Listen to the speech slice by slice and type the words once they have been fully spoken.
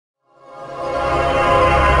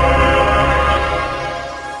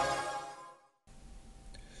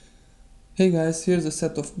Hey guys, here's a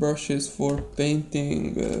set of brushes for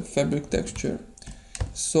painting fabric texture.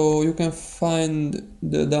 So you can find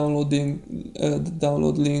the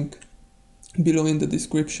download link below in the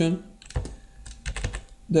description.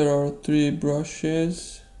 There are 3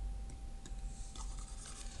 brushes.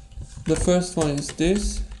 The first one is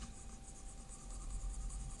this.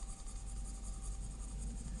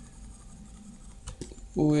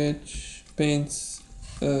 Which paints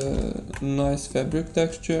a nice fabric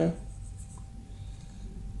texture.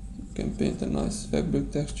 You can paint a nice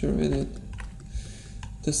fabric texture with it.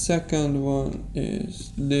 The second one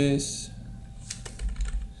is this,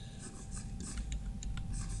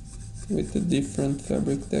 with a different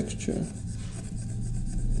fabric texture,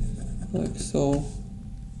 like so.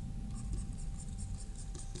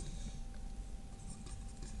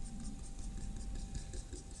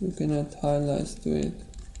 You can add highlights to it.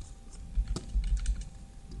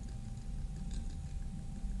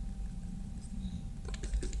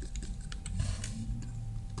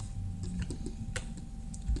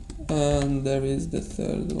 And there is the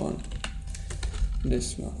third one,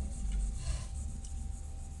 this one.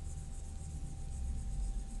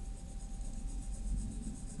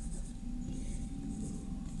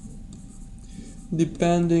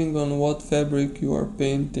 Depending on what fabric you are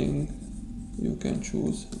painting, you can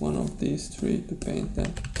choose one of these 3 to paint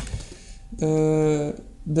them.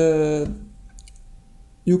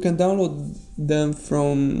 You can download them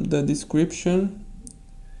from the description,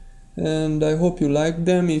 and I hope you like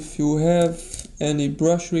them. If you have any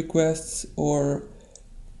brush requests or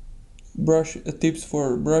tips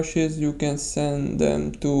for brushes, you can send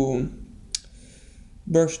them to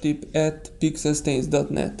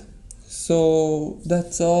brushtip@pixelstains.net. So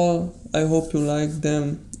that's all. I hope you like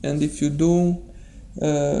them, and if you do,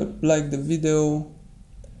 like the video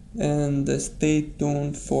and stay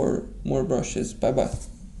tuned for more brushes. Bye bye.